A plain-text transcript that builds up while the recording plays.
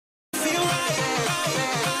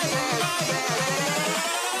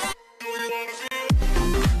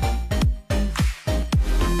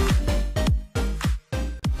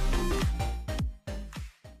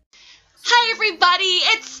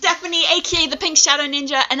Stephanie, aka the Pink Shadow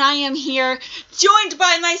Ninja, and I am here joined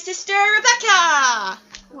by my sister Rebecca.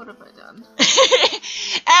 What have I done?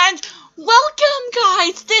 And welcome,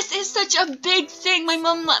 guys. This is such a big thing. My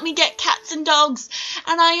mum let me get cats and dogs,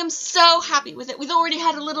 and I am so happy with it. We've already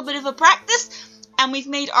had a little bit of a practice, and we've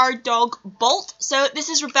made our dog Bolt. So this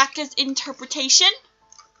is Rebecca's interpretation.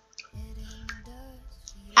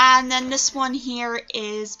 And then this one here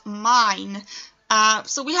is mine.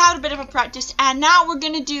 So we had a bit of a practice, and now we're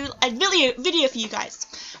going to do a video for you guys.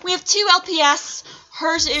 We have two LPS.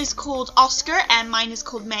 Hers is called Oscar, and mine is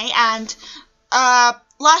called May. And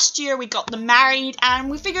last year we got them married, and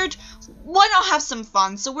we figured, why not have some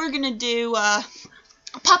fun? So we're going to do a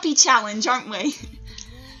puppy challenge, aren't we?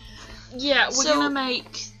 Yeah, we're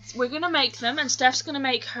gonna make them, and Steph's gonna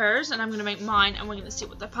make hers, and I'm gonna make mine, and we're gonna see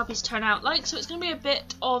what the puppies turn out like. So it's gonna be a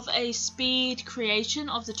bit of a speed creation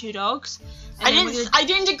of the two dogs. I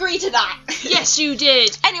didn't agree to that. Yes, you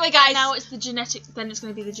did. Anyway, guys. And now it's the genetic. Then it's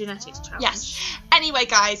gonna be the genetics challenge. Yes. Anyway,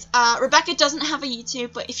 guys. Rebecca doesn't have a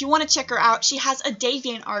YouTube, but if you want to check her out, she has a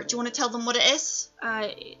Deviant art. Do you want to tell them what it is?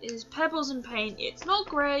 It is PebblesAndPAint. It's not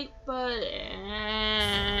great, but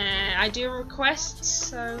I do requests,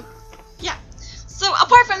 so yeah. So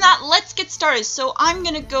apart from that, let's get started. So I'm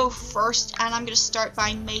going to go first, and I'm going to start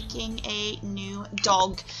by making a new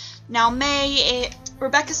dog. Now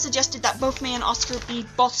Rebecca suggested that both May and Oscar be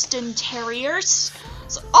Boston Terriers.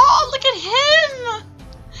 So, oh, look at him!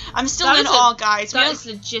 I'm still in awe, guys. That is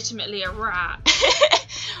legitimately a rat.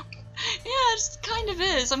 Yeah, it kind of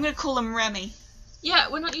is. I'm going to call him Remy. Yeah,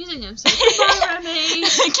 we're not using him, so goodbye, Remy.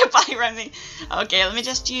 Goodbye, Remy. Okay, let me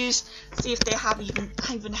just see if they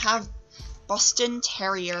even have Boston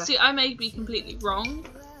Terrier. See, I may be completely wrong.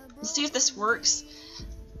 Let's see if this works.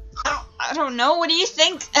 I don't know. What do you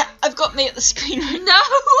think? I've got me at the screen right now.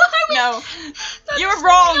 No. You were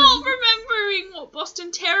wrong. I'm not remembering what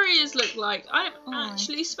Boston Terriers look like. I'm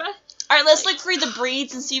actually Alright, let's look through the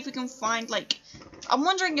breeds and see if we can find, like, I'm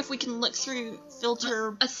wondering if we can look through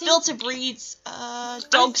filter breeds,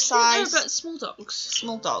 dog size. They're about small dogs.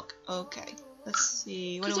 Small dog. Okay. Let's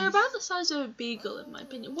see. Because they're about the size of a beagle, in my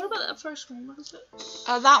opinion. What about that first one? What is it?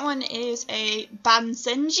 That one is a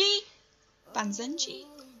Banzenji. Banzenji?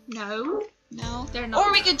 No. No. They're not.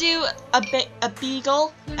 Or we could do a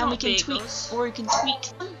beagle, and we can beagles. tweak, or we can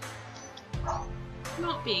tweak them.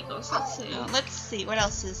 Not beagles. Let's see. Let's see. What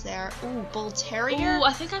else is there? Ooh, bull terrier. Ooh,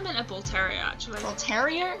 I think I meant a bull terrier actually. Bull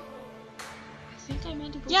terrier. I think I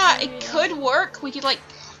meant a bull terrier. Yeah, it could work. We could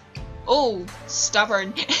oh,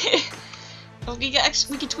 stubborn. We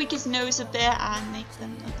could tweak his nose a bit and make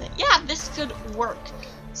them a bit. Yeah, this could work.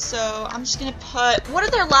 So I'm just gonna put. What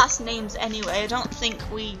are their last names anyway? I don't think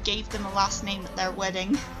we gave them a last name at their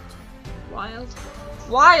wedding. Wild.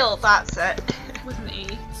 Wild, that's it. With an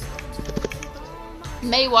E.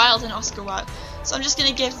 May Wild and Oscar Wild. So I'm just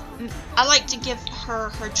gonna give. I like to give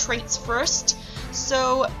her traits first.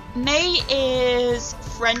 So May is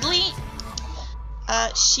friendly.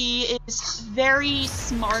 She is very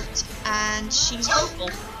smart, and she's vocal.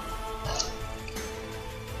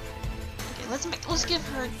 Okay, let's give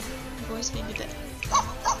her voice maybe a bit.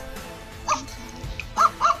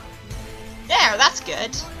 There, that's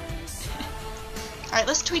good. Alright,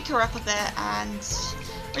 let's tweak her up a bit, and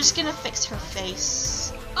we're just gonna fix her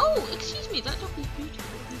face. Oh, excuse me, that dog is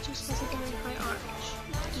beautiful. He just has a very high arch.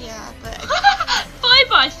 Yeah, but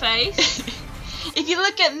bye-bye face. If you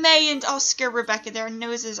look at May and Oscar, Rebecca, their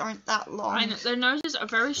noses aren't that long. I know, their noses are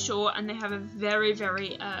very short, and they have a very,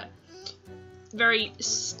 very, very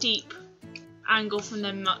steep angle from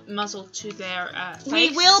their muzzle to their face. We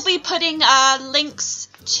will be putting links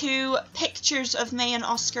to pictures of May and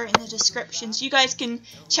Oscar in the description, so you guys can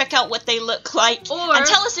check out what they look like and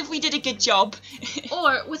tell us if we did a good job.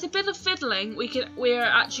 Or with a bit of fiddling, we're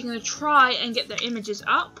actually going to try and get their images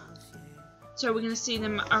up. So we're going to see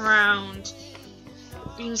them around.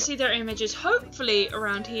 You can see their images hopefully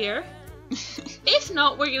around here. If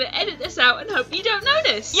not, we're going to edit this out and hope you don't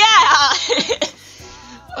notice. Yeah!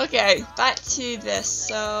 Okay, back to this.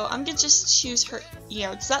 So I'm going to just choose her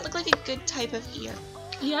ear. Does that look like a good type of ear?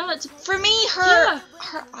 Yeah, that's... For me, her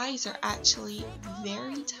eyes are actually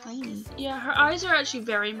very tiny. Yeah, her eyes are actually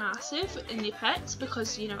very massive in the pets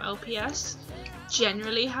because, you know, LPS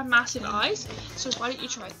generally have massive eyes. So why don't you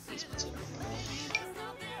try these ones here?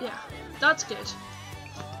 Yeah, that's good.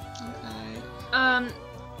 Okay.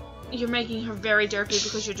 You're making her very derpy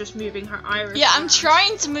because you're just moving her iris. Yeah, I'm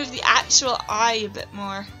trying to move the actual eye a bit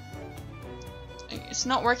more. It's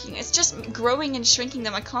not working. It's just growing and shrinking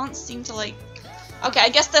them. I can't seem to like... Okay, I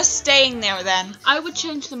guess they're staying there then. I would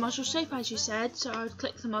change the muzzle shape as you said, so I would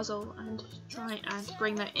click the muzzle and try and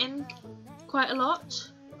bring that in quite a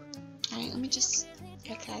lot. just...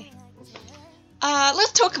 Okay.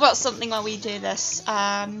 Let's talk about something while we do this.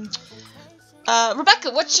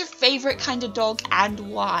 Rebecca, what's your favourite kind of dog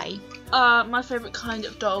and why? My favourite kind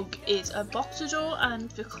of dog is a boxer,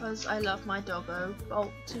 and because I love my doggo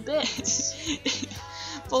Bolt to bits.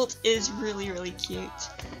 Bolt is really, really cute.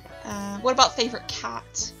 What about favourite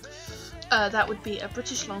cat? That would be a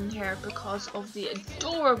British Longhair because of the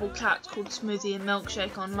adorable cat called Smoothie and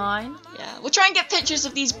Milkshake online. Yeah, we'll try and get pictures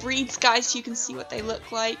of these breeds, guys, so you can see what they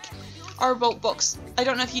look like. Our Bolt box. I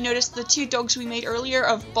don't know if you noticed the 2 dogs we made earlier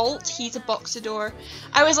of Bolt. He's a Boxador.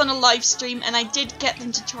 I was on a live stream and I did get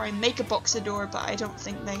them to try and make a Boxador, but I don't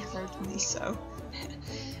think they heard me, so...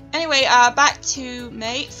 Anyway, back to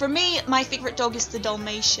May. For me, my favourite dog is the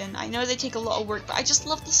Dalmatian. I know they take a lot of work, but I just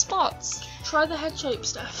love the spots. Try the head shape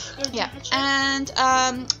stuff. Yeah, and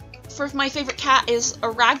for my favourite cat is a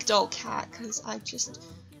ragdoll cat, because I just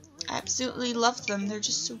absolutely love them. They're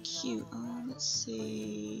just so cute. Let's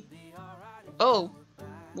see... Oh,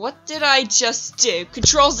 what did I just do?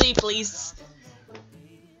 Control Z, please.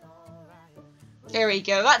 There we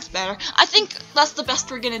go, that's better. I think that's the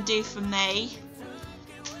best we're gonna do for May.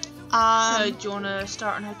 So, do you want to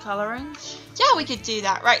start on her colouring? Yeah, we could do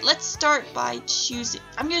that. Right, let's start by choosing...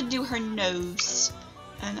 I'm gonna do her nose.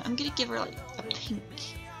 And I'm gonna give her, like, a pink.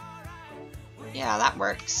 Yeah, that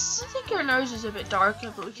works. I think her nose is a bit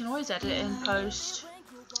darker, but we can always edit it in post.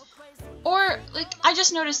 Or, like, I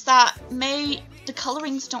just noticed that the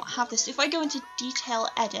colorings don't have this. If I go into detail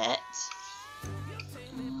edit,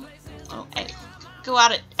 go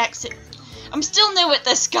out at exit. I'm still new at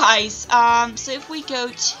this, guys. So if we go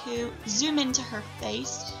to zoom into her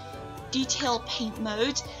face, detail paint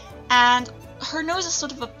mode, and her nose is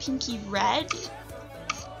sort of a pinky red.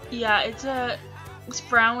 Yeah, it's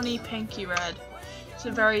browny pinky red. It's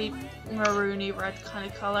a very maroony red kind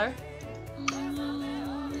of color.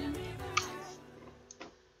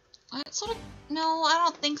 Sort of, no, I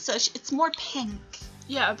don't think so. It's more pink.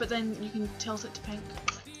 Yeah, but then you can tilt it to pink.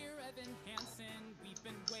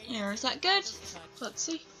 Here, is that good? Let's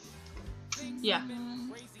see. Yeah.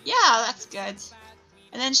 Yeah, that's good.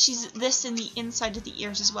 And then she's this in the inside of the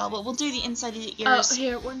ears as well, but we'll do the inside of the ears. Oh,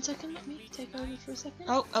 here, 1 second. Let me take over for a second.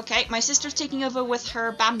 Oh, okay. My sister's taking over with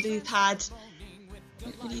her bamboo pad.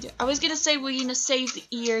 What do you do? I was gonna say we're gonna save the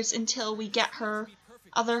ears until we get her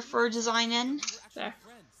other fur design in. There.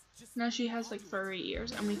 Now she has like furry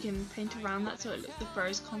ears, and we can paint around that so the fur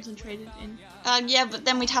is concentrated in. Yeah, but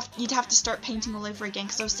then you'd have to start painting all over again,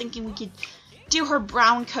 because I was thinking we could do her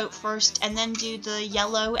brown coat first, and then do the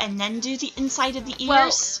yellow, and then do the inside of the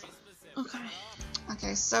ears. Well, okay.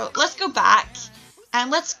 Okay, so let's go back, and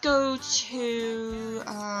let's go to,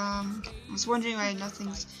 I was wondering why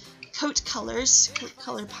nothing's, coat colors, coat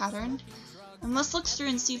color pattern, and let's look through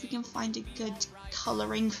and see if we can find a good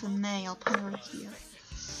coloring for May. I'll put her here.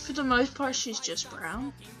 For the most part, she's just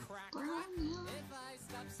brown. Brown, yeah.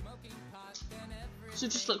 So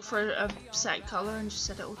just look for a set color and just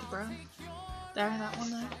set it all to brown. There, that one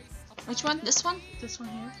there. Which one? This one? This one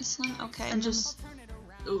here. This one? Okay. And just...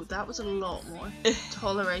 Oh, that was a lot more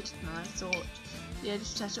tolerated than I thought. Yeah,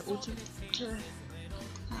 just set it all to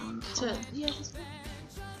yeah, this one.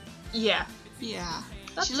 Yeah. Yeah.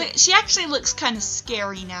 That's she actually looks kind of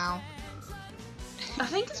scary now. I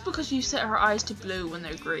think it's because you set her eyes to blue when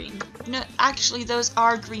they're green. No, actually, those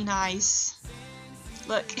are green eyes.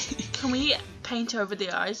 Look. Can we paint over the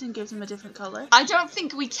eyes and give them a different colour? I don't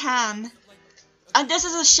think we can. And this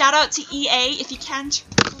is a shout out to EA. If you can,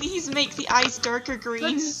 please make the eyes darker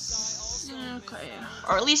green. Okay, yeah.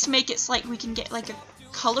 Or at least make it so like we can get like a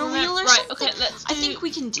color wheel or something. Okay, let's do... I think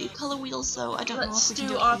we can do color wheels, so I don't know if we can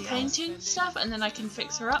do it. Let's do our painting stuff, and then I can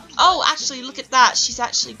fix her up. Oh, actually, look at that. She's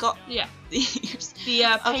actually got the ears.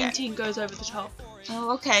 The painting goes over the top.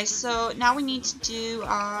 Oh, okay. So now we need to do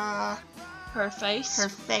her face. Her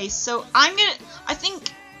face. So I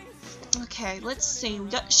think. Okay, let's see.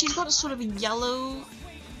 She's got a sort of a yellow.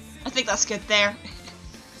 I think that's good there.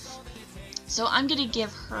 So I'm gonna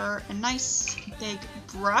give her a nice big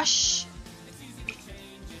brush.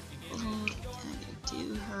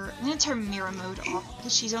 I'm gonna turn mirror mode off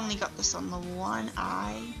because she's only got this on the one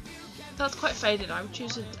eye. That's quite faded. I would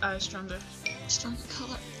choose a stronger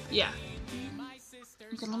color. Yeah.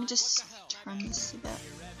 Okay, let me just turn this a bit.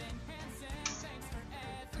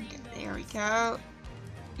 Okay, there we go.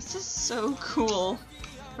 This is so cool.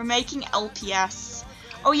 We're making LPS.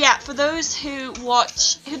 Oh yeah, for those who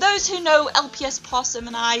know LPS Possum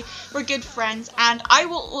and I, we're good friends, and I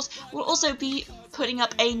will also be putting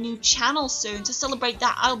up a new channel soon. To celebrate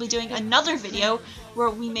that, I'll be doing another video where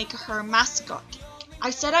we make her mascot.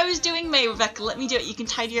 I said I was doing May, Rebecca. Let me do it. You can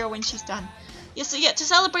tidy her when she's done. Yeah, so yeah, to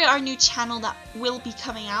celebrate our new channel that will be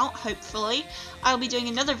coming out, hopefully, I'll be doing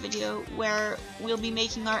another video where we'll be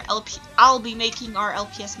making our I'll be making our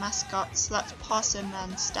LPS mascots. So that's Possum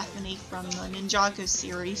and Stephanie from the Ninjago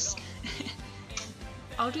series.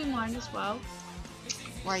 I'll do mine as well.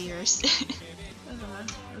 Why yours? I don't know.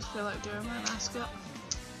 I just feel like doing my mascot.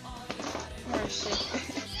 Where is she?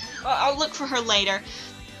 I'll look for her later.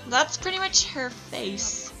 That's pretty much her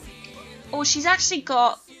face. Oh, she's actually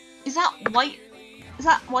got. Is that white? Is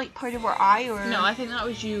that white part of her eye, or? No, I think that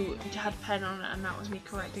was you had a pen on it, and that was me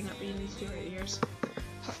correcting it. But you need to do her ears.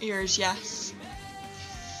 Her ears, yes.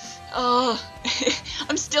 Oh,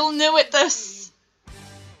 I'm still new at this.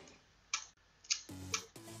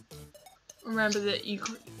 Remember that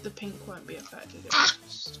the pink won't be affected.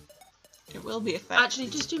 It will be affected. Actually,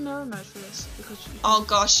 just do mirror mode for this because. Oh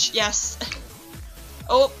gosh, yes.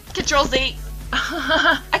 Oh, Control Z.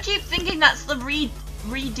 I keep thinking that's the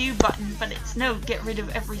redo button, but it's no, get rid of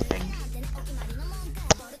everything.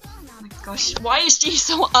 Oh my gosh, why is she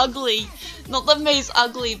so ugly? Not that May's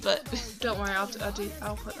ugly, but don't worry, I'll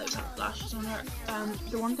put like some lashes on her.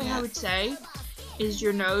 The one thing I would say is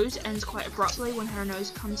your nose ends quite abruptly when her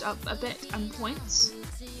nose comes up a bit and points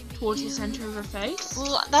towards the center of her face.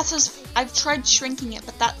 Well, that's as I've tried shrinking it,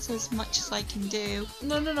 but that's as much as I can do.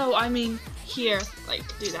 No, I mean here, like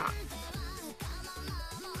do that.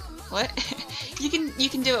 What? you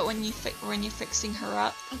can do it when you're fixing her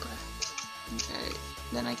up. Okay. Okay.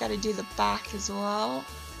 Then I gotta do the back as well.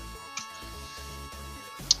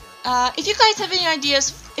 If you guys have any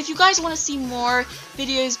ideas, if you guys want to see more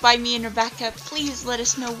videos by me and Rebecca, please let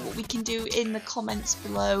us know what we can do in the comments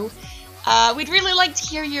below. We'd really like to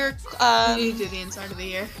hear your. You do the inside of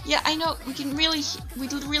the ear. Yeah, I know. We'd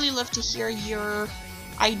really love to hear your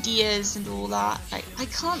ideas and all that. I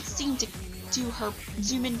can't seem to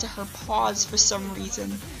zoom into her paws for some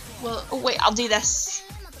reason. Well, oh wait, I'll do this.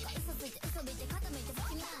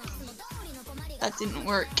 That didn't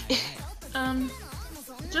work.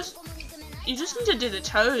 You just need to do the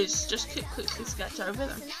toes. Just quickly sketch over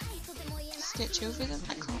them. Sketch over them?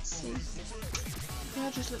 I can't see. Yeah,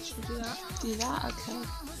 just literally do that. Do that? Okay.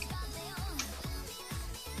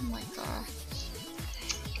 Oh my gosh.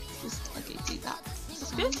 Just, okay, do that.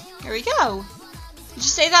 That's good. Here we go. Did you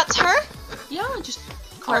say that's her? Yeah, just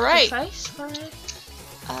correct Alright. the face for it.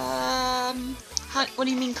 What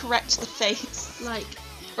do you mean correct the face? Like.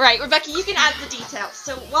 Right, Rebecca, you can add the details.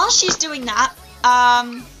 So while she's doing that,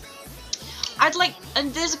 I'd like,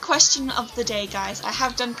 and there's a question of the day, guys. I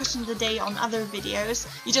have done question of the day on other videos.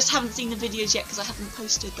 You just haven't seen the videos yet because I haven't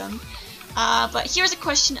posted them. But here's a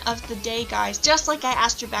question of the day, guys. Just like I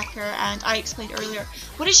asked Rebecca and I explained earlier.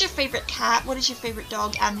 What is your favorite cat? What is your favorite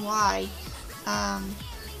dog and why?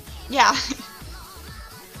 Yeah.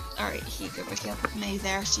 Alright, here you go, Rebecca. I'll put May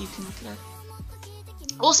there so you can look at her.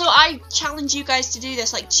 Also, I challenge you guys to do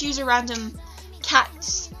this. Like, choose a random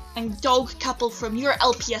cat and dog couple from your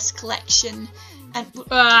LPS collection. And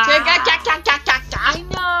I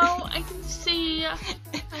know, I can see. I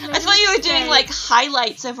thought you were doing like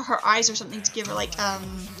highlights over her eyes or something to give her like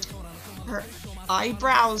her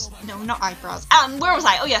eyebrows. No, not eyebrows. Where was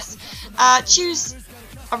I? Oh yes. Choose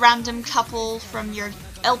a random couple from your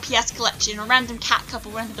LPS collection, a random cat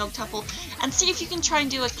couple, random dog couple, and see if you can try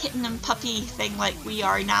and do a kitten and puppy thing like we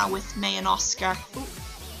are now with May and Oscar. Ooh.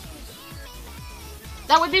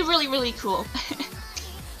 That would be really, really cool.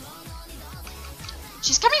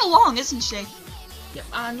 She's coming along, isn't she? Yep,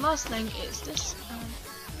 and last thing is this.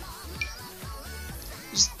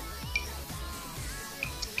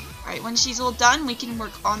 Alright, when she's all done, we can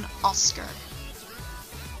work on Oscar.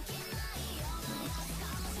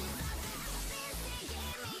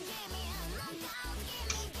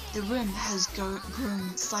 The room has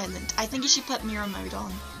grown silent. I think you should put mirror mode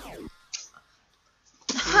on.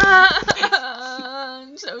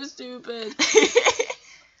 I'm so stupid.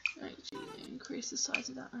 Actually, increase the size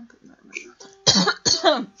of that and put mirror mode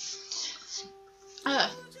on.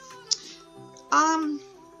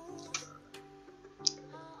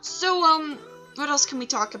 So, what else can we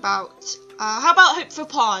talk about? How about Hope for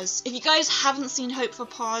Paws? If you guys haven't seen Hope for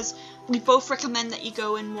Paws, we both recommend that you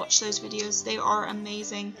go and watch those videos. They are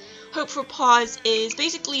amazing. Hope for Paws is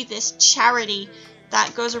basically this charity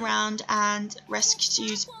that goes around and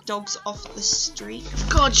rescues dogs off the street.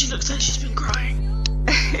 God, she looks like she's been crying.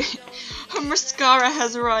 Her mascara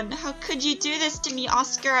has run. How could you do this to me,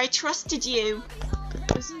 Oscar? I trusted you.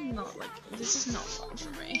 This is not fun for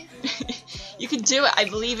me. You can do it. I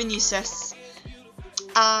believe in you, sis.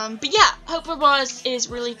 But yeah, Hope for Paws is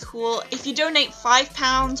really cool. If you donate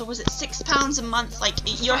 £5 or was it £6 a month, like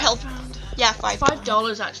your help. Yeah, $5.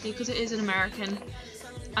 $5 actually, because it is an American.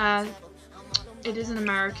 it is an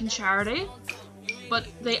American charity, but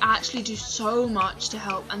they actually do so much to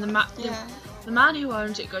help, and the man who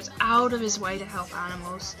owns it goes out of his way to help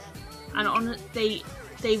animals, and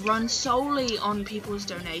they run solely on people's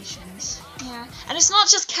donations. Yeah, and it's not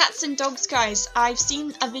just cats and dogs, guys. I've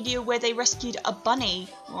seen a video where they rescued a bunny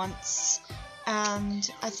once, and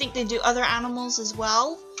I think they do other animals as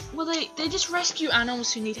well. Well, they just rescue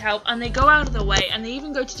animals who need help, and they go out of their way, and they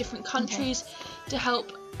even go to different countries to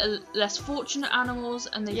help less fortunate animals,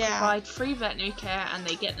 and they provide free veterinary care, and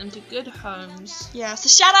they get them to good homes. Yeah, so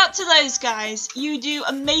shout out to those guys. You do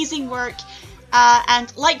amazing work,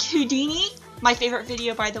 and like Houdini, my favorite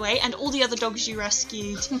video, by the way, and all the other dogs you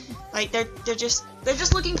rescued. Like they're just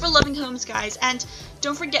looking for loving homes, guys. And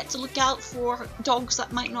don't forget to look out for dogs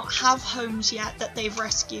that might not have homes yet that they've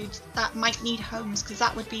rescued that might need homes, because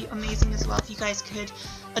that would be amazing as well if you guys could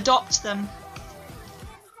adopt them.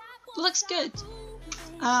 Looks good.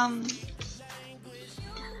 But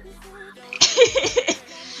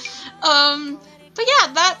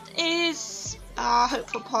yeah, that is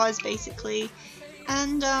Hopeful Paws basically.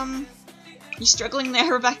 And you struggling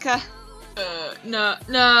there, Rebecca? No.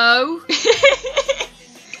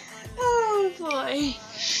 Oh boy.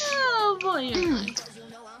 Oh boy.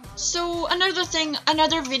 So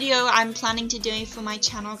another video I'm planning to do for my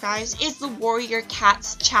channel, guys, is the Warrior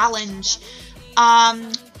Cats Challenge.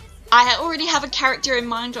 I already have a character in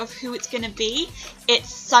mind of who it's gonna be.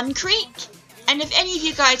 It's Sun Creek. And if any of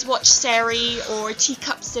you guys watch Sari or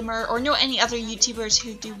Teacup Simmer or know any other YouTubers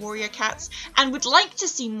who do Warrior Cats and would like to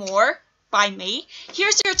see more by me,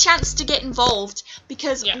 here's your chance to get involved,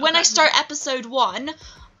 because when I start episode 1,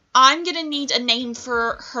 I'm gonna need a name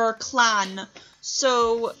for her clan.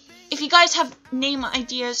 So if you guys have name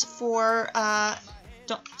ideas for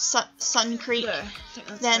Sun Creek,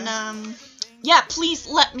 then yeah, please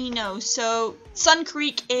let me know. So Sun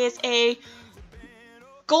Creek is a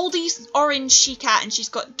Goldie orange she-cat, and she's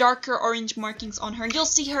got darker orange markings on her, and you'll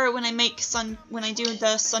see her when I do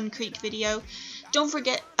the Sun Creek video. Don't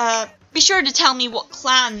forget, be sure to tell me what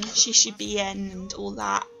clan she should be in and all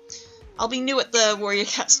that. I'll be new at the Warrior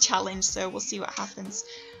Cats Challenge, so we'll see what happens.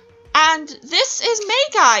 And this is May,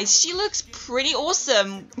 guys. She looks pretty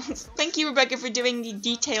awesome. Thank you, Rebecca, for doing the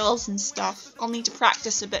details and stuff. I'll need to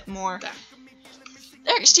practice a bit more.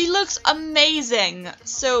 There, she looks amazing.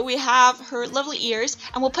 So we have her lovely ears,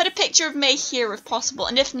 and we'll put a picture of May here if possible,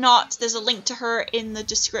 and if not, there's a link to her in the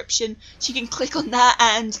description, so you can click on that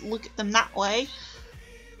and look at them that way.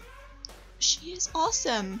 She is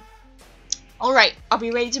awesome. Alright, are we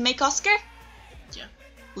ready to make Oscar? Yeah.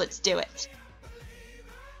 Let's do it.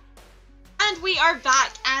 And we are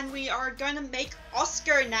back, and we are going to make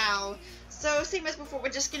Oscar now. So same as before, we're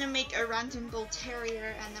just going to make a random bull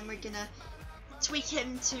terrier, and then we're going to tweak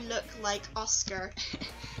him to look like Oscar.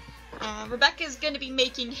 Rebecca's going to be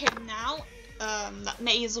making him now, that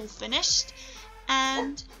May is all finished.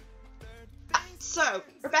 And so,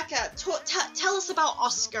 Rebecca, tell us about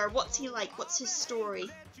Oscar. What's he like? What's his story?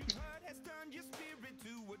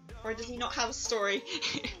 Or does he not have a story?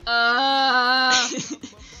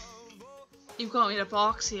 You've got me in a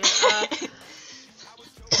box here.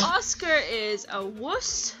 Oscar is a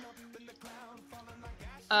wuss.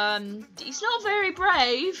 He's not very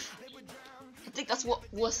brave. I think that's what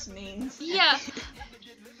wuss means. Yeah.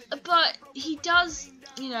 But he does,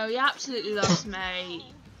 you know, he absolutely loves May.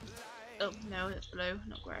 Oh, no, that's blue,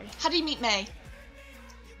 not grey. How do you meet May?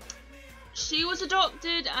 She was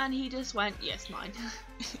adopted, and he just went, yes, mine.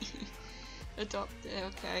 Adopted,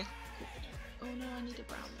 okay. Oh no, I need a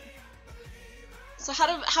brown one. So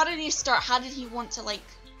how did he start? How did he want to like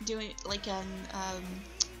do it, like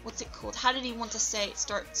what's it called? How did he want to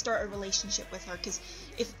start a relationship with her? Because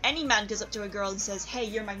if any man goes up to a girl and says, "Hey,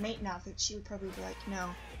 you're my mate now," then she would probably be like,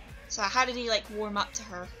 "No." So how did he like warm up to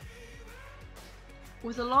her?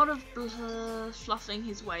 With a lot of fluffing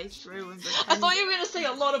his way through. And I thought you were gonna say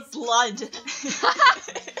a lot of blood.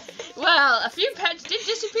 Well, a few pets did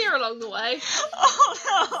disappear along the way. Oh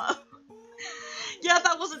no! Yeah,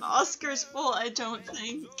 that wasn't Oscar's fault, I don't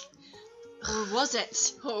think. Or was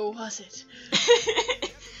it? Or was it?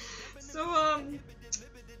 So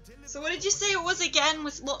what did you say it was again?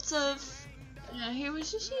 With lots of... Yeah,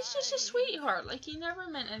 he's just a sweetheart. Like, he never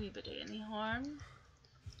meant anybody any harm.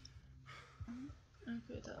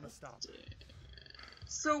 Okay, that'll do.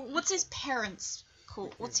 So what's his parents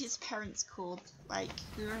called? What's his parents called? Like,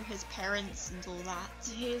 who are his parents and all that?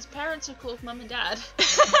 His parents are called Mum and Dad.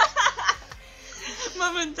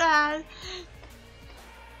 Mum and Dad.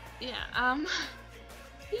 Yeah,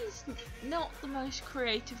 he's not the most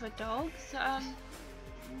creative of dogs.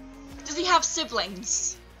 Does he have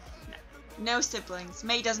siblings? No siblings.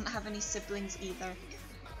 May doesn't have any siblings either.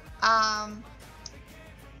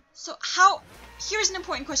 So here's an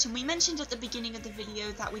important question. We mentioned at the beginning of the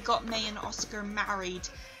video that we got May and Oscar married.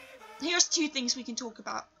 Here's two things we can talk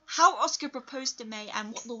about. How Oscar proposed to May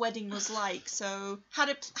and what the wedding was like. So how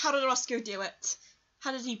did Oscar do it?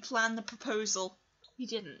 How did he plan the proposal? He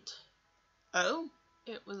didn't. Oh?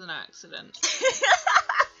 It was an accident.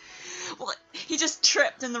 Well, he just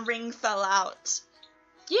tripped and the ring fell out.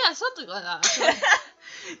 Yeah, something like that.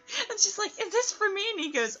 And she's like, is this for me? And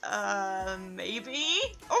he goes, maybe?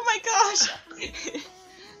 Oh my gosh!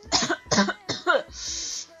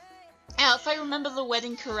 Yeah, if I remember the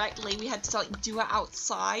wedding correctly, we had to like do it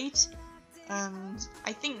outside. And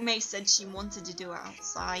I think May said she wanted to do it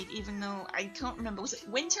outside, even though I can't remember. Was it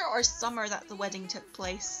winter or summer that the wedding took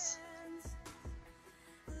place?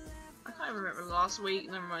 I can't remember last week,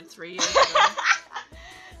 never mind 3 years ago.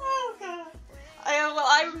 Oh god.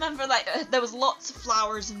 I remember like there was lots of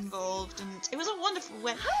flowers involved, and it was a wonderful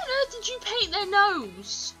wedding. How on earth did you paint their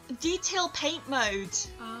nose? Detail paint mode.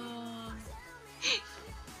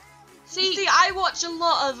 See, I watch a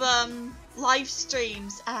lot of live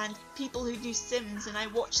streams and people who do Sims, and I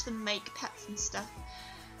watch them make pets and stuff.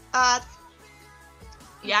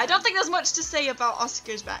 Yeah, I don't think there's much to say about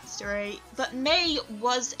Oscar's backstory, but May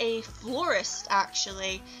was a florist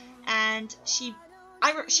actually, and she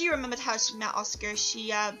remembered how she met Oscar.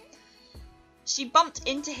 She bumped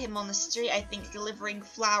into him on the street, I think, delivering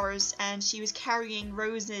flowers, and she was carrying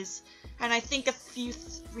roses, and I think a few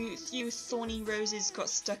thorny roses got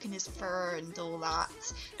stuck in his fur and all that.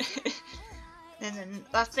 And then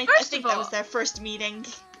I think that was their first meeting.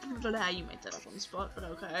 I don't know how you made that up on the spot, but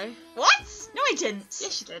okay. What? No, I didn't.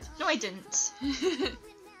 Yes, you did. No, I didn't.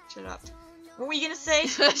 Shut up. What were you gonna say?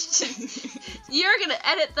 You're gonna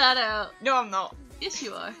edit that out. No, I'm not. Yes,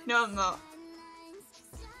 you are. No, I'm not.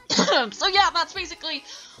 So yeah, that's basically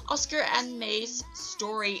Oscar and May's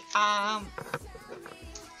story. Now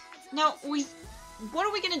what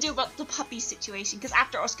are we gonna do about the puppy situation? Because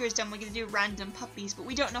after Oscar is done, we're gonna do random puppies, but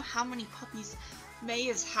we don't know how many puppies May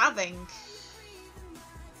is having.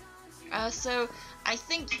 So I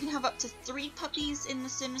think you can have up to 3 puppies in The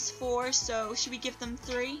Sims 4. So should we give them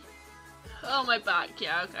 3? Oh, my back.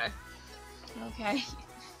 Yeah. Okay. Okay.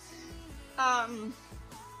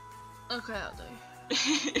 Okay, I'll do.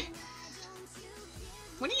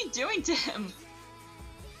 What are you doing to him?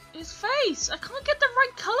 His face! I can't get the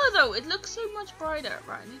right colour though, it looks so much brighter.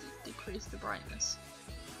 Right, I need to decrease the brightness.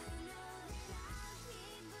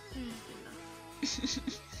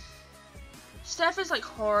 Steph is like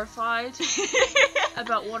horrified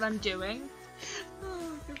about what I'm doing.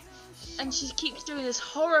 And she keeps doing this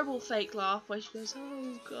horrible fake laugh where she goes,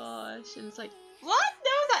 oh gosh, and it's like, what?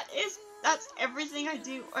 No, that's everything I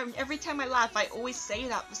do. Every time I laugh, I always say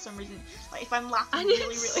that for some reason. Like if I'm laughing and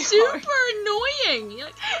really, it's really super hard. annoying. You're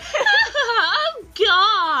like, oh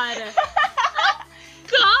god,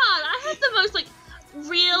 God, I have the most like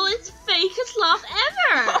realest, fakest laugh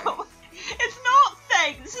ever. No, it's not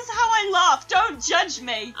fake. This is how I laugh. Don't judge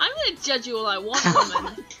me. I'm gonna judge you all I want,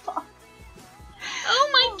 woman. Oh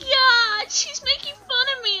my god, she's making fun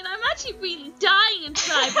of me and I'm actually really dying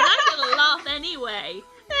inside, but I'm gonna laugh anyway.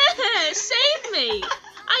 Save me!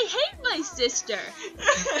 I hate my sister.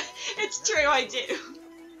 It's true, I do.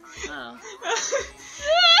 Oh.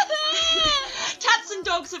 Cats and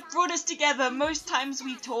dogs have brought us together. Most times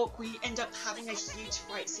we talk, we end up having a huge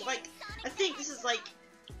fight. So, like, I think this is like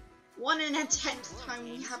 1 in a 10th time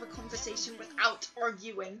we have a conversation without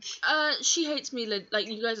arguing. She hates me. Like,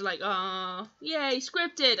 you guys are like, yay,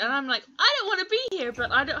 scripted, and I'm like, I don't want to be here, but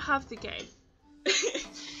I don't have the game.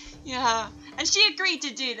 Yeah, and she agreed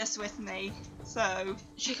to do this with me, so...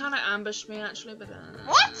 She kind of ambushed me, actually, but...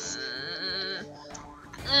 What?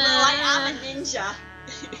 Well, I am a ninja.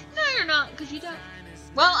 No, you're not, because you don't.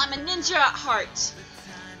 Well, I'm a ninja at heart.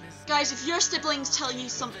 Guys, if your siblings tell you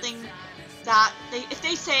something that... if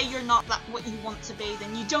they say you're not what you want to be,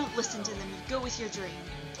 then you don't listen to them, you go with your dream.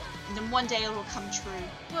 And then one day it will come true.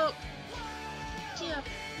 Well, yeah.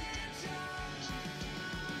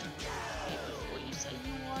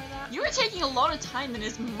 You were taking a lot of time in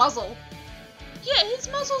his muzzle. Yeah, his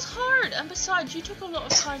muzzle's hard, and besides, you took a lot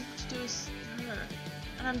of time to do his hair.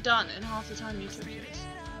 And I'm done in half the time you took yours.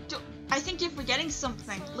 I think you're forgetting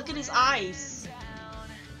something. Look at his eyes.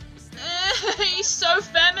 He's so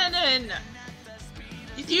feminine.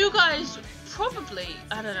 You guys probably,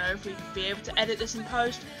 I don't know if we'd be able to edit this in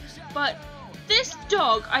post, but this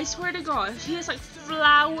dog, I swear to God, he has like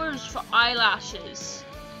flowers for eyelashes.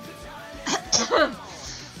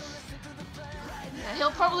 Yeah,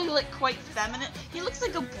 he'll probably look quite feminine. He looks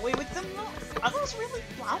like a boy with them. Are those really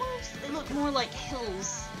flowers? They look more like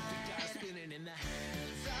hills.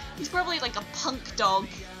 He's probably like a punk dog.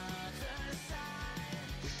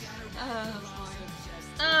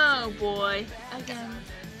 Oh boy. Again.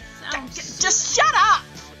 Just shut up!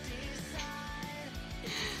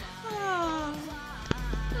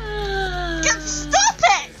 Stop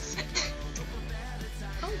it!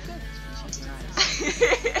 Oh good.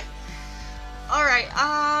 Alright,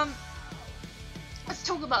 let's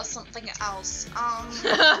talk about something else.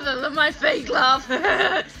 My fake laugh. What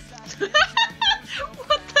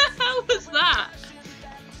the hell was that?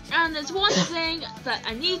 And there's one thing that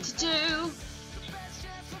I need to do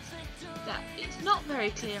that is not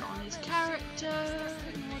very clear on his character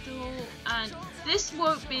model, and this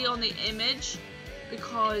won't be on the image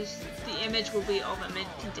because the image will be of a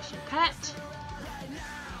mid-condition pet.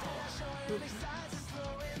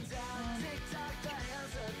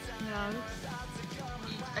 No.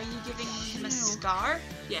 Are you giving him a scar?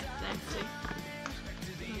 Yeah, there too.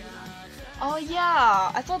 Oh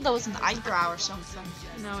yeah, I thought that was an eyebrow or something.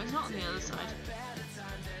 No, it's not on the other side.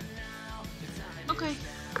 Okay.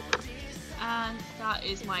 And that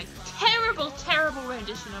is my terrible, terrible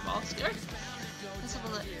rendition of Oscar. Let's have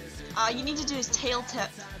a look. You need to do his tail tip.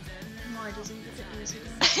 No, it doesn't get it easier.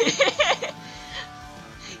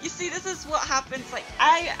 You see, this is what happens. Like,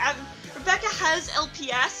 Rebecca has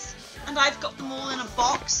LPS, and I've got them all in a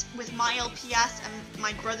box with my LPS and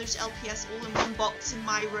my brother's LPS all in one box in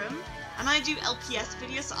my room. And I do LPS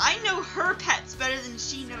videos, so I know her pets better than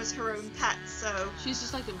she knows her own pets, so... She's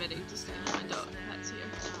just like admitting to staying on my dog pets here.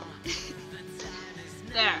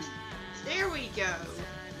 There. There we go.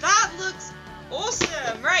 That looks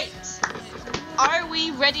awesome! Right. Are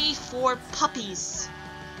we ready for puppies?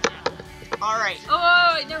 Alright.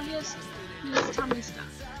 Oh, wait, no, he has tummy stuff.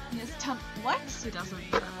 He has what? He doesn't.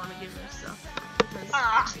 I don't want to give him stuff.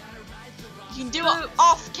 Ah! You can do it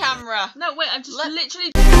off camera. No, wait, I'm just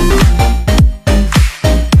literally...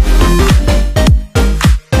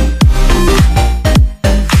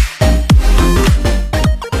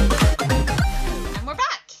 And we're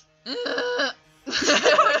back.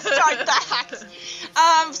 Start back.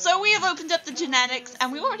 So we have opened up the genetics,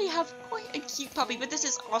 and we already have quite a cute puppy, but this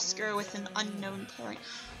is Oscar with an unknown parent.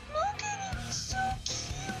 Look at him, he's so cute.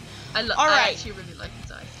 I actually really like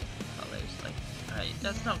his eyes. Colors, like,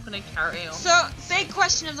 that's not gonna carry on. So, big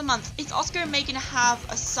question of the month: is Oscar and May gonna have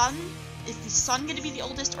a son? Is the son gonna be the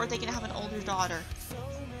oldest, or are they gonna have an older daughter?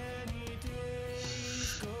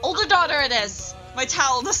 Older daughter it is. My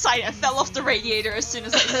towel decided I fell off the radiator as soon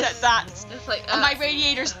as I said that. It's like, and my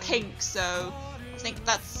radiator's pink, so I think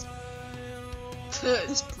that's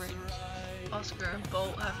this brick. Oscar and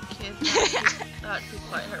Bolt have a kid. That'd be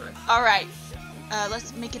quite horrific. Alright,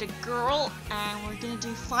 let's make it a girl, and we're gonna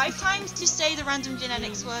do 5 times to say the random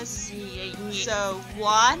genetics was. So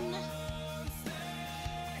 1,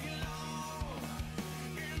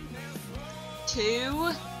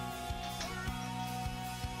 2,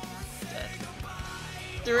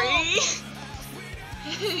 3.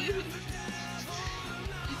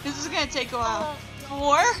 This is gonna take a while.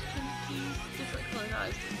 4. Different colored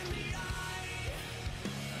eyes.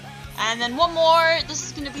 And then one more. This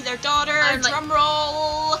is gonna be their daughter. Drum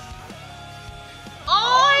roll.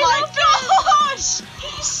 Oh my gosh!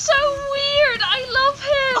 He's so weird. I love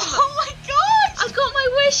him. Oh my gosh! I got my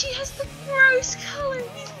wish. He has the gross color.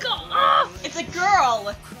 He's got. It's a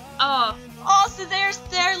girl. Oh. Oh, so there's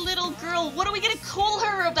their little girl. What are we gonna call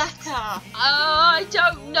her, Rebecca? I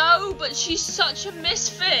don't know, but she's such a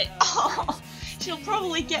misfit. Oh, she'll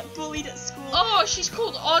probably get bullied at school. Oh, she's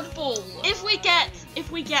called Oddball. If we get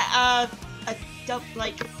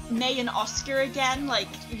like May and Oscar again, like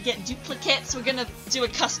we get duplicates, we're gonna do a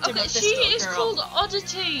custom of this she little is girl. called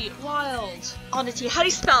Oddity Wild. Oddity. How do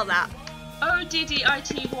you spell that? Oddity.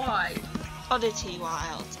 Oddity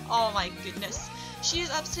Wild. Oh my goodness. She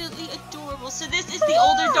is absolutely adorable. So this is the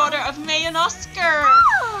older daughter of May and Oscar.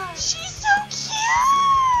 She's so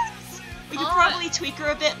cute. We could probably tweak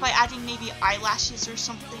her a bit by adding maybe eyelashes or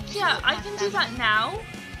something. Yeah, I can do that now.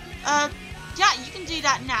 Yeah, you can do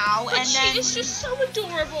that now. But and she then is just so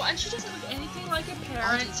adorable, and she doesn't look anything like her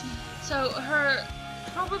parents. So her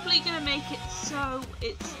probably gonna make it so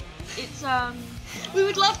it's We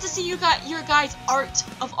would love to see your guys' art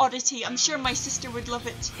of Oddity. I'm sure my sister would love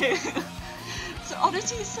it too. So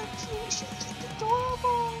Oddity is so cute. She's just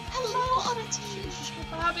adorable. Hello, Oddity. She's just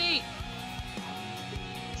a baby.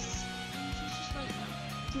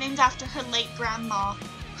 Named after her late grandma.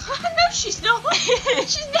 No, she's not.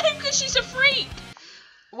 She's named because she's a freak.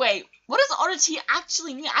 Wait, what does Oddity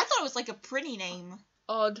actually mean? I thought it was like a pretty name.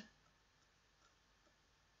 Odd.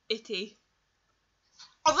 itty.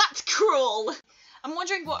 Oh, that's cruel. I'm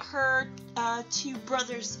wondering what her two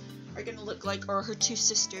brothers are gonna look like, or her two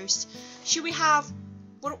sisters. Should we have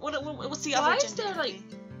what's the other Why gender? is there gonna like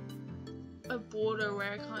be? a border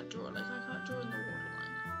where I can't draw? Like I can't draw in the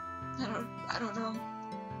borderline. I don't know.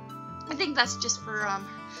 I think that's just for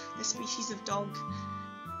the species of dog.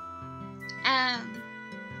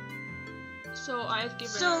 So I've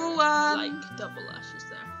given So, her like double lashes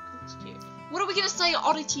there. That's cute. What are we gonna say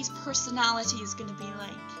Oddity's personality is gonna be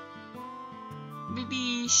like?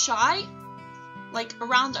 Maybe shy? Like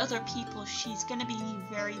around other people, she's gonna be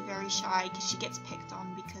very, very shy because she gets picked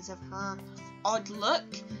on because of her odd look.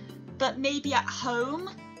 But maybe at home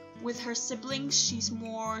with her siblings, she's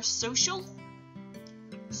more social.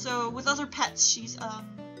 So with other pets, she's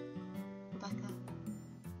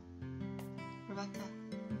Rebecca.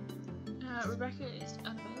 Rebecca is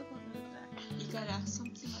unavailable. You got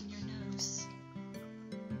something on your nose.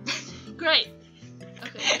 Great.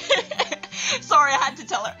 Okay. Sorry, I had to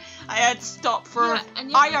tell her. I had to stop for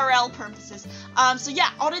IRL purposes. So yeah,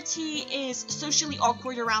 Oddity is socially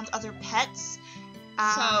awkward around other pets.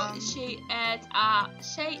 So she is,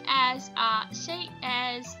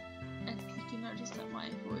 and you can notice that my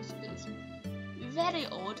voice is very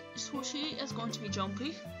odd. So she is going to be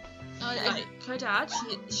jumpy. Like her dad,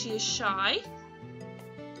 she is shy.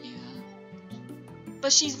 Yeah.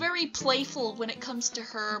 But she's very playful when it comes to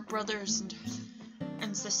her brothers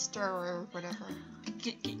and sister or whatever.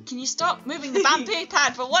 Can you stop moving the bamboo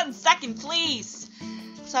pad for 1 second, please?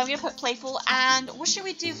 So I'm gonna put playful, and what should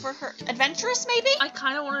we do for her? Adventurous, maybe? I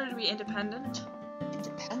kind of want her to be independent.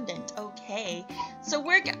 Independent, okay. So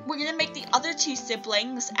we're gonna make the other two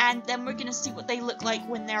siblings, and then we're gonna see what they look like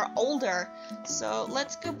when they're older. So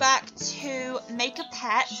let's go back to make a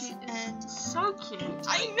pet. And so cute.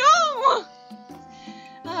 I know.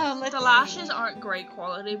 The lashes aren't great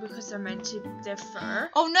quality because they're meant to they're fur.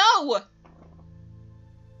 Oh no!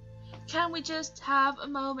 Can we just have a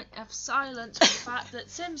moment of silence for the fact that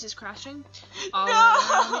Sims is crashing? All No!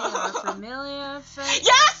 around me are familiar faces.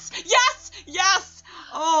 Yes! Yes! Yes!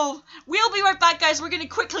 Oh, we'll be right back, guys. We're going to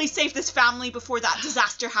quickly save this family before that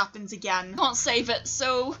disaster happens again. Can't save it,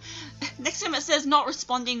 so next time it says not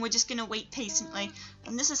responding, we're just going to wait patiently.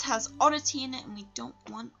 And this has Oddity in it, and we don't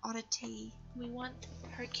want Oddity. We want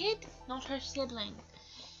her kid, not her sibling.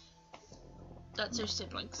 That's her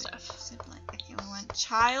sibling stuff. Sibling. Okay, we want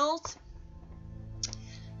child.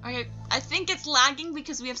 Okay, I think it's lagging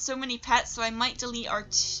because we have so many pets, so I might delete our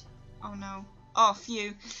oh no. Oh,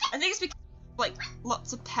 phew. I think it's because like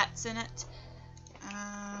lots of pets in it.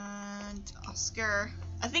 And Oscar.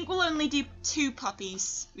 I think we'll only do 2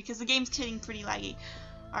 puppies because the game's getting pretty laggy.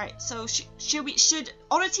 Alright, so should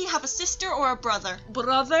Oddity have a sister or a brother?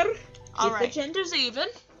 Brother. All Keep right. the genders even.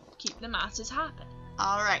 Keep the masses happy.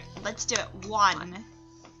 Alright, let's do it. 1.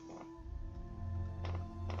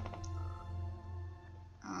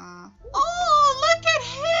 Oh, look at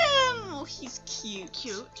him! Oh, he's cute.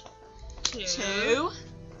 Cute. 2.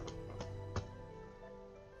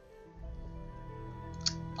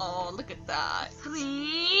 Oh, look at that.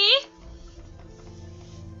 3.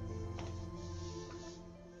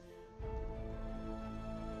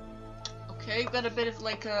 Okay, got a bit of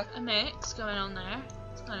like a mix going on there.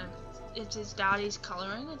 It's kind of, it's his daddy's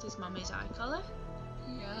colouring, it's his mummy's eye colour.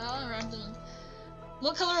 Yeah, around the...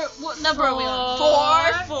 What color, what number are we on?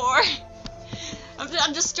 4.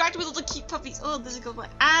 I'm distracted with all the cute puppies. Oh, there's a good one.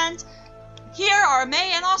 And here are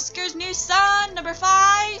May and Oscar's new son, number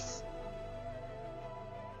 5.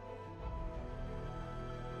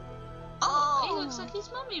 Oh, he looks like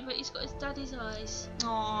his mummy, but he's got his daddy's eyes.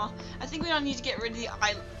 Aw, I think we don't need to get rid of the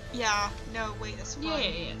eye. Yeah, no, wait, that's fine.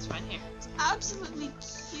 Yeah, it's fine here. It's absolutely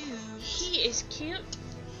cute. He is cute.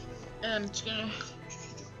 I'm just gonna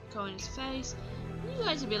go in his face. You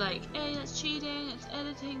guys would be like, hey, that's cheating, it's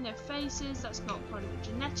editing their faces, that's not part of the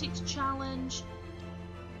genetics challenge.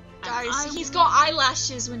 Guys, he's got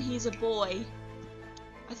eyelashes when he's a boy.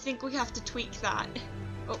 I think we have to tweak that.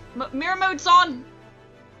 Oh, mirror mode's on!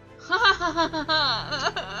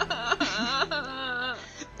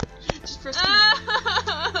 Just press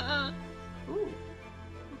Ooh. Okay.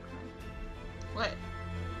 What?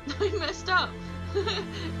 I messed up.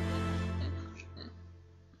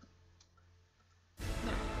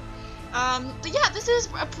 But yeah, this is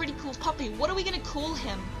a pretty cool puppy. What are we gonna call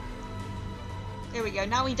him? There we go.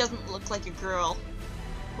 Now he doesn't look like a girl.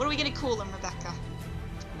 What are we gonna call him, Rebecca?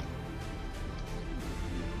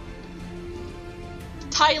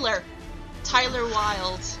 Tyler. Tyler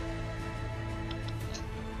Wilde.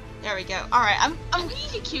 There we go. Alright, I'm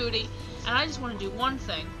He's a cutie, and I just want to do one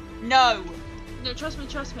thing. No. No, trust me,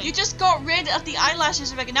 trust me. You just got rid of the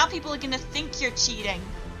eyelashes, Rebecca. Now people are gonna think you're cheating.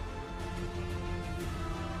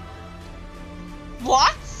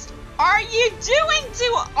 What are you doing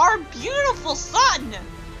to our beautiful son?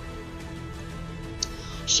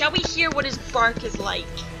 Shall we hear what his bark is like?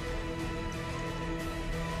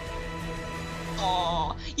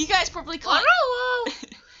 Aww. You guys probably can't.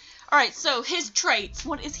 Alright, so his traits.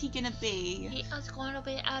 What is he gonna be? He is going to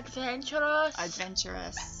be adventurous.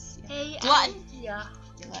 Adventurous. Yeah. Hey, glutton. Yeah.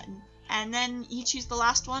 Glutton. And then you choose the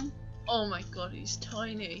last one. Oh my god, he's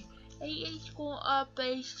tiny. He is going to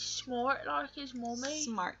be smart like his mummy.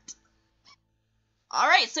 Smart.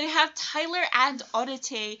 Alright, so you have Tyler and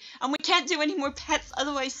Oddity. And we can't do any more pets,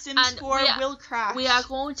 otherwise Sims 4 will crash. We are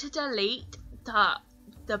going to delete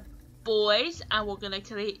the boys, and we're going to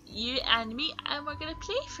create you and me, and we're going to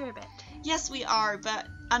play for a bit. Yes, we are, but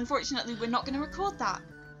unfortunately we're not going to record that.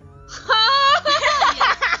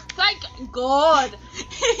 Thank God.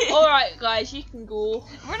 Alright guys, you can go.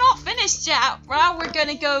 We're not finished yet. Now we're going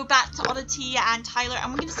to go back to Oddity and Tyler,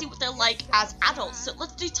 and we're going to see what they're like as adults. So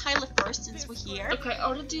let's do Tyler first since we're here. Okay,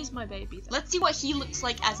 Oddity is my baby then. Let's see what he looks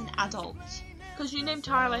like as an adult. Because you named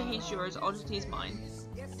Tyler, he's yours, Oddity is mine.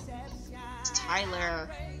 It's Tyler.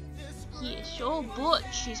 He is so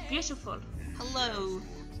butch, he's beautiful. Hello.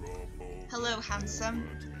 Hello, handsome.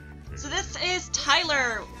 So this is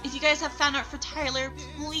Tyler. If you guys have fan art for Tyler,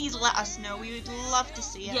 please let us know. We would love to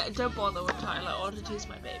see it. Yeah, don't bother with Tyler. Oddity's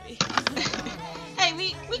my baby. Hey,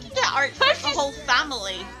 we can get art for the whole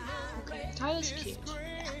family. Okay, Tyler's cute.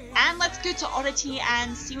 And let's go to Oddity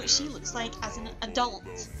and see what she looks like as an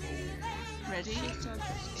adult. Ready?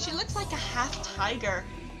 She looks like a half tiger.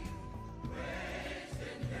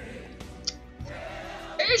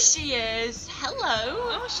 There she is. Hello.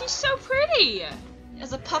 Oh, she's so pretty.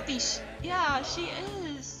 As a puppy, yeah, she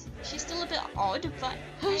is. She's still a bit odd, but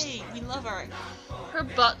hey, we love her. Her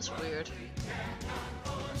butt's weird.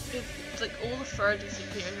 It's like all the fur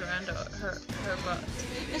disappears around her butt.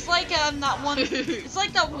 It's like that one. It's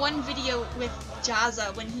like that one video with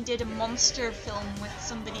Jazza when he did a monster film with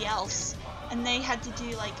somebody else, and they had to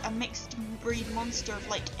do like a mixed breed monster of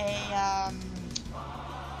like a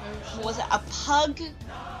what was it? A pug.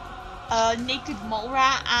 A naked mole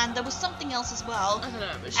rat, and there was something else as well. I don't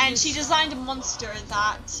know, but she designed a monster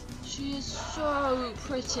that... She is so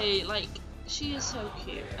pretty, like, she is so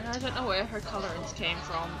cute. And I don't know where her colourings came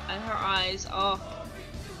from. And her eyes, oh,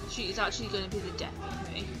 she is actually going to be the death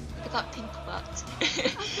of me. Look at that pink butt.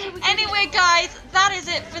 Anyway, guys, that is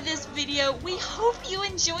it for this video. We hope you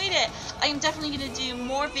enjoyed it. I am definitely going to do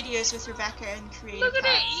more videos with Rebecca and create. Look at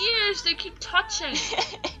her ears, they keep touching.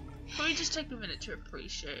 Can we just take a minute to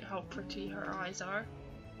appreciate how pretty her eyes are?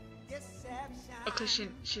 Okay,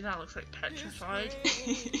 she now looks like petrified.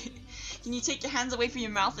 Can you take your hands away from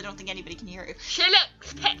your mouth? I don't think anybody can hear you. She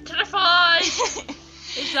looks petrified!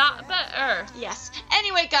 Is that better? Yes.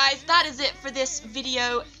 Anyway, guys, that is it for this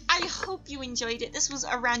video. I hope you enjoyed it. This was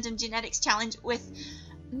a random genetics challenge with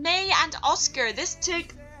May and Oscar. This took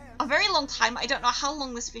a very long time. I don't know how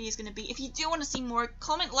long this video is going to be. If you do want to see more,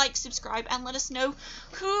 comment, like, subscribe, and let us know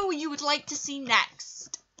who you would like to see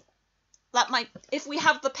next. If we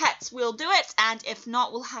have the pets, we'll do it, and if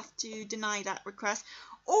not, we'll have to deny that request.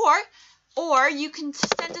 Or you can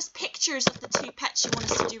send us pictures of the 2 pets you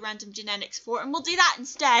want us to do random genetics for, and we'll do that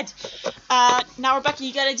instead. Now, Rebecca,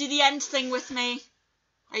 you got to do the end thing with me.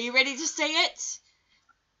 Are you ready to say it?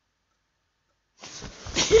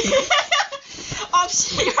 Off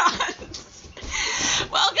your hands.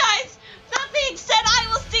 Well, guys, that being said, I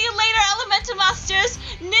will see you later, Elemental Masters.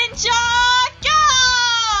 Ninja, go!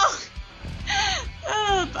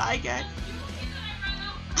 Oh, bye, guys.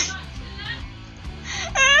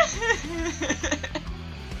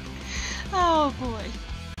 Oh, boy.